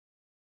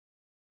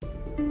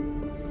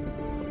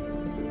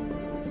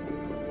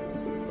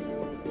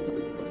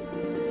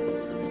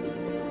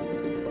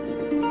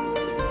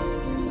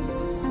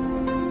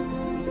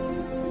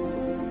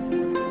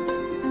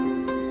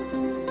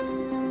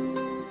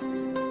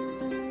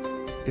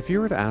If you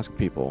were to ask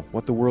people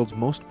what the world's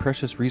most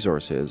precious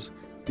resource is,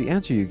 the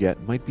answer you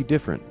get might be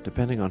different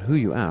depending on who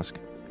you ask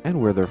and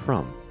where they're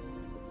from.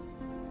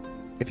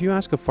 If you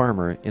ask a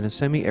farmer in a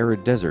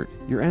semi-arid desert,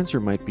 your answer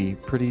might be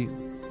pretty,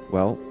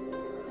 well,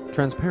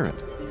 transparent.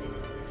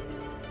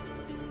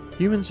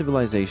 Human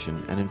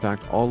civilization, and in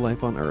fact all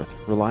life on Earth,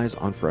 relies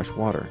on fresh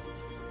water.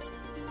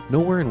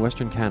 Nowhere in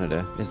Western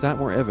Canada is that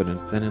more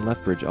evident than in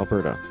Lethbridge,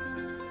 Alberta.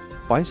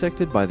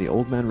 Bisected by the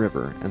Oldman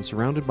River and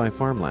surrounded by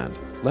farmland,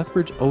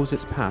 Lethbridge owes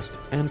its past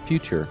and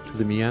future to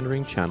the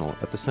meandering channel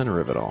at the center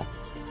of it all.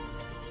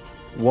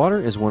 Water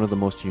is one of the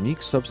most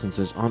unique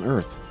substances on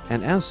Earth,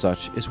 and as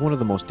such is one of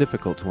the most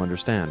difficult to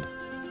understand.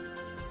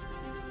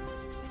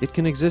 It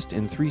can exist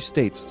in 3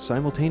 states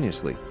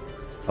simultaneously: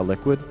 a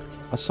liquid,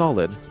 a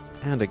solid,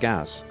 and a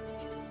gas.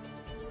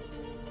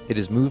 It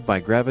is moved by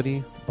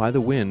gravity, by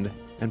the wind,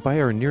 and by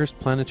our nearest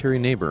planetary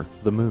neighbor,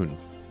 the Moon.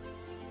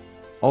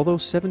 Although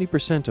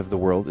 70% of the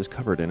world is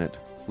covered in it,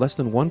 less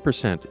than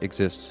 1%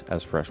 exists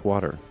as fresh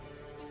water.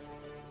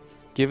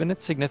 Given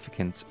its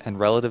significance and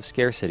relative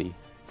scarcity,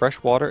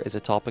 fresh water is a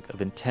topic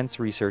of intense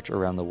research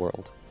around the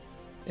world.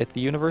 At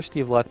the University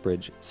of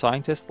Lethbridge,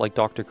 scientists like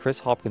Dr. Chris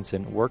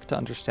Hopkinson work to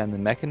understand the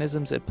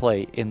mechanisms at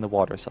play in the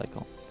water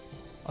cycle.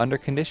 Under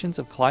conditions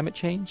of climate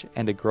change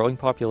and a growing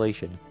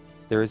population,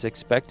 there is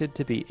expected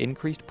to be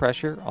increased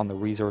pressure on the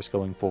resource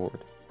going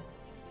forward.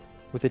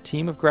 With a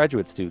team of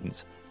graduate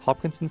students,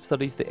 Hopkinson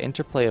studies the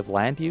interplay of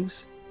land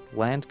use,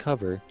 land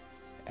cover,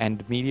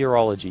 and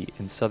meteorology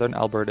in southern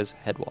Alberta's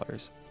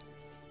headwaters.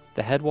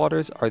 The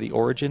headwaters are the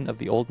origin of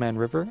the Oldman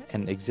River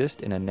and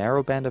exist in a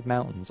narrow band of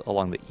mountains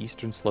along the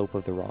eastern slope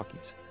of the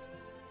Rockies.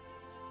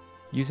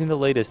 Using the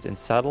latest in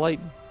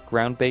satellite,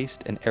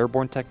 ground-based, and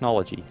airborne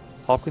technology,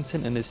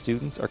 Hopkinson and his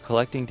students are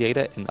collecting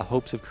data in the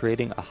hopes of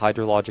creating a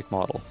hydrologic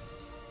model.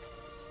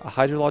 A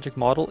hydrologic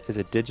model is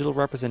a digital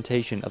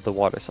representation of the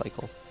water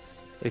cycle.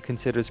 It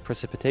considers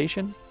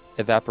precipitation,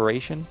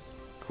 evaporation,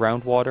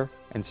 groundwater,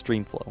 and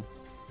stream flow.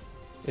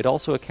 It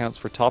also accounts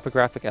for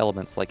topographic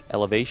elements like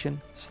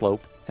elevation,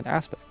 slope, and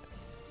aspect.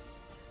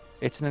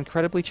 It's an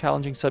incredibly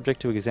challenging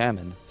subject to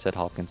examine, said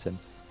Hopkinson,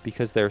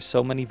 because there are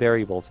so many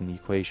variables in the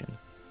equation.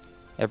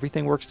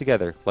 Everything works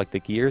together like the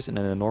gears in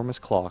an enormous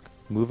clock,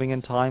 moving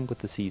in time with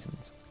the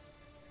seasons.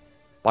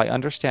 By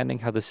understanding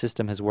how the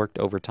system has worked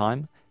over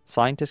time,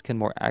 scientists can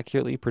more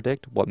accurately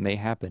predict what may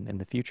happen in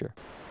the future.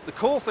 The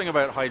cool thing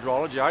about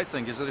hydrology, I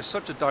think, is that it's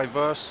such a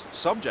diverse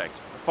subject.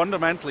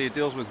 Fundamentally, it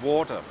deals with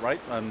water, right?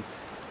 And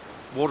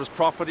water's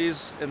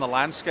properties in the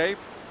landscape,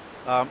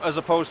 as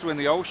opposed to in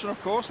the ocean,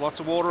 of course. Lots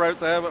of water out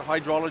there, but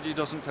hydrology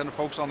doesn't tend to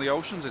focus on the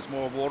oceans. It's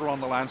more water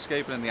on the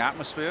landscape and in the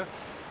atmosphere,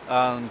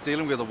 and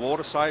dealing with the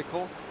water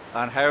cycle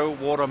and how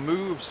water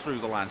moves through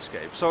the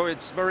landscape. So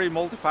it's very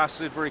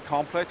multifaceted, very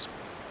complex.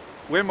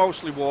 We're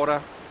mostly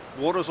water.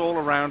 Water's all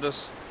around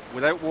us.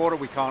 Without water,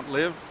 we can't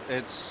live.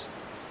 It's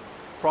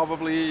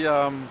probably,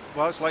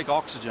 well, it's like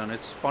oxygen.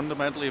 It's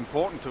fundamentally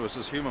important to us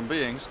as human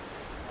beings.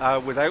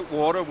 Without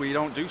water, we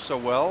don't do so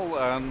well,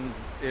 and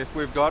if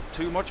we've got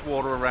too much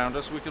water around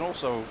us, we can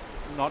also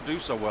not do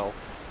so well.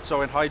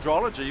 So in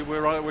hydrology,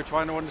 we're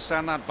trying to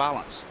understand that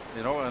balance,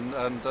 you know,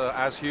 and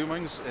as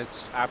humans,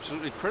 it's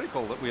absolutely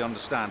critical that we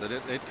understand it.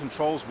 It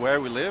controls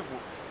where we live,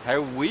 how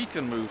we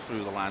can move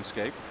through the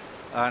landscape,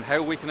 and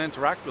how we can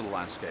interact with the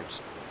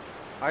landscapes.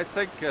 I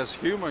think as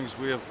humans,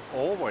 we have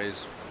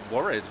always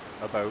worried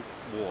about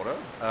water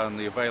and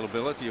the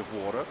availability of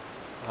water.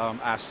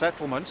 Our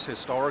settlements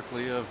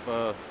historically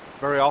have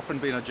very often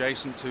been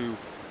adjacent to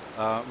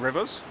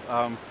rivers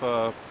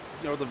for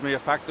the mere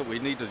fact that we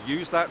need to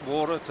use that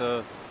water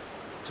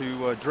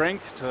to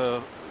drink,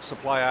 to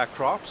supply our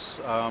crops,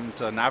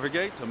 to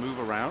navigate, to move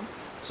around.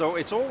 So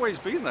it's always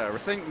been there. I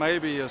think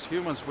maybe as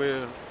humans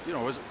we're,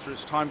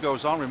 as time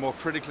goes on, we're more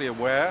critically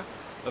aware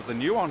of the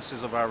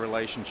nuances of our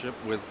relationship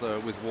with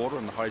water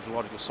and the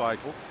hydrological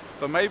cycle,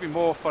 but maybe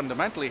more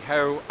fundamentally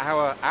how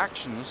our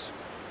actions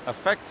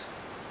affect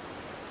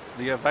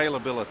the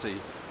availability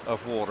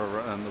of water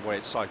and the way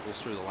it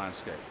cycles through the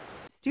landscape.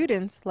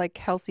 Students like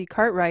Kelsey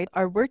Cartwright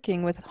are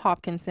working with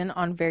Hopkinson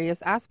on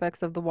various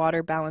aspects of the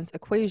water balance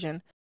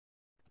equation.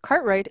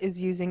 Cartwright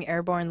is using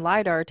airborne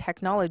LiDAR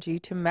technology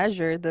to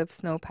measure the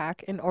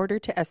snowpack in order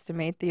to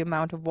estimate the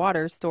amount of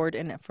water stored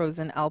in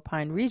frozen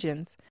alpine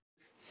regions.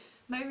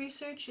 My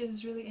research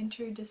is really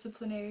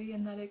interdisciplinary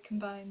in that it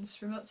combines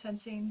remote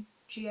sensing,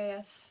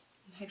 GIS,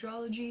 and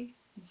hydrology,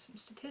 and some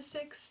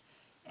statistics,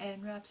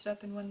 and wraps it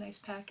up in one nice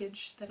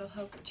package that'll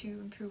help to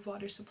improve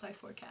water supply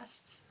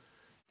forecasts.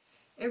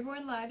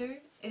 Airborne LiDAR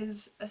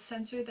is a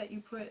sensor that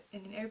you put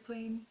in an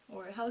airplane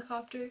or a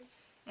helicopter,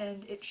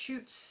 and it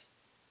shoots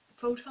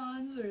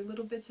photons or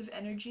little bits of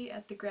energy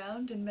at the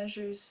ground and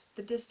measures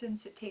the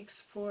distance it takes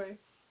for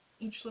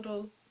each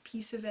little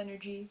piece of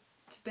energy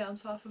to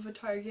bounce off of a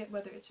target,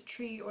 whether it's a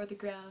tree or the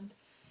ground,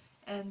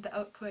 and the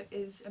output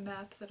is a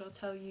map that'll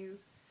tell you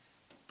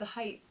the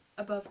height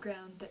above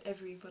ground that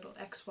every little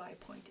XY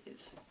point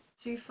is.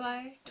 So you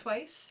fly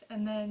twice,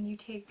 and then you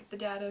take the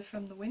data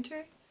from the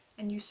winter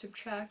and you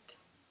subtract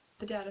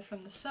the data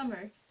from the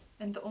summer,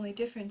 and the only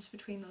difference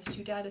between those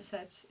two data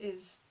sets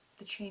is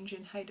the change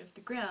in height of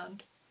the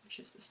ground, which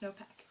is the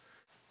snowpack.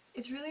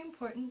 It's really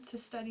important to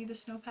study the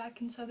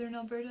snowpack in southern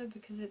Alberta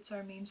because it's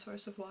our main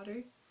source of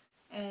water,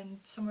 and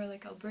somewhere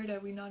like Alberta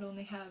we not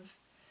only have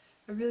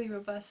a really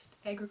robust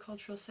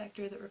agricultural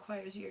sector that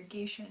requires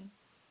irrigation,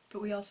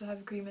 but we also have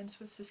agreements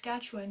with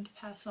Saskatchewan to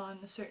pass on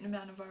a certain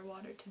amount of our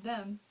water to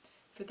them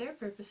for their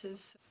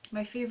purposes.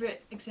 My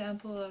favorite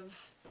example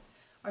of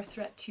our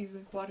threat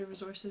to water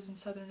resources in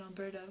southern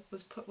Alberta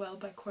was Put Well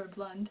by Corb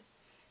Lund,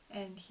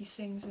 and he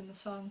sings in the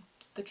song,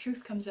 "The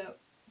truth comes out,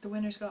 the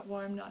winters got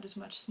warm, not as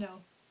much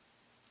snow."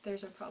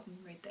 There's our problem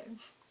right there.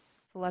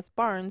 Celeste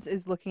Barnes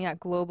is looking at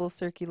global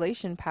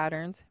circulation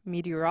patterns,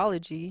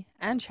 meteorology,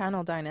 and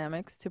channel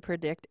dynamics to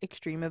predict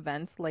extreme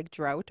events like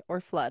drought or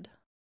flood.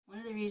 One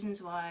of the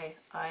reasons why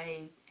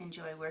I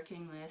enjoy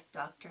working with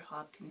Dr.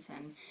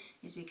 Hopkinson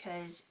is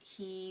because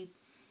he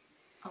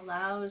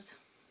allows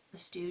the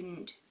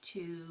student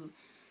to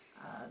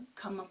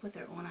come up with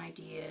their own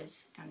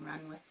ideas and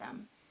run with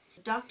them.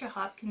 Dr.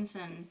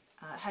 Hopkinson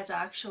has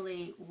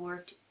actually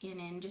worked in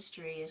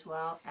industry as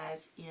well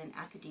as in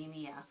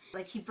academia.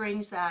 Like, he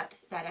brings that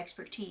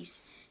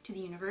expertise to the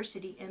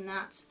university, and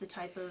that's the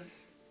type of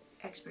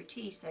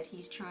expertise that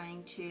he's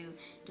trying to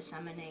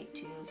disseminate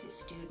to his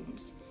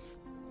students.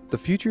 The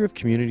future of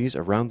communities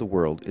around the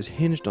world is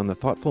hinged on the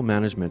thoughtful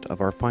management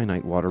of our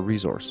finite water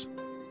resource.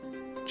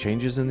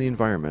 Changes in the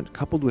environment,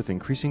 coupled with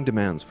increasing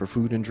demands for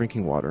food and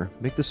drinking water,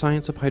 make the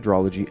science of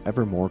hydrology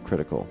ever more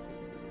critical.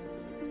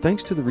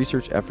 Thanks to the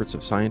research efforts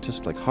of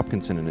scientists like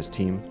Hopkinson and his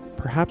team,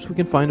 perhaps we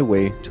can find a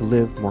way to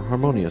live more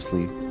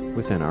harmoniously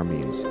within our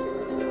means.